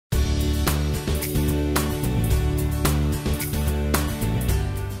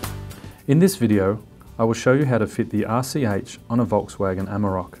In this video, I will show you how to fit the RCH on a Volkswagen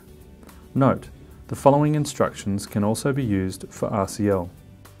Amarok. Note, the following instructions can also be used for RCL.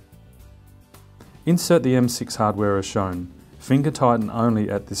 Insert the M6 hardware as shown, finger tighten only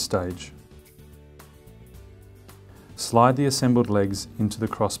at this stage. Slide the assembled legs into the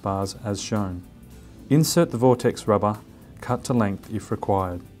crossbars as shown. Insert the Vortex rubber, cut to length if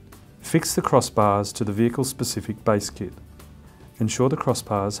required. Fix the crossbars to the vehicle-specific base kit. Ensure the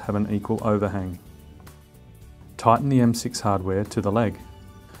crossbars have an equal overhang. Tighten the M6 hardware to the leg.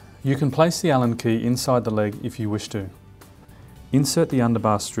 You can place the Allen key inside the leg if you wish to. Insert the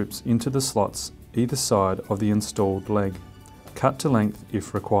underbar strips into the slots either side of the installed leg. Cut to length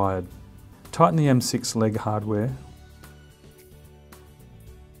if required. Tighten the M6 leg hardware.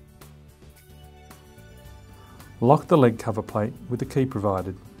 Lock the leg cover plate with the key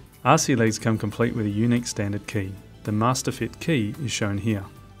provided. RC legs come complete with a unique standard key. The Master Fit key is shown here.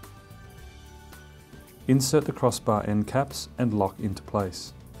 Insert the crossbar end caps and lock into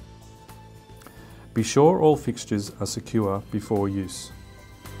place. Be sure all fixtures are secure before use.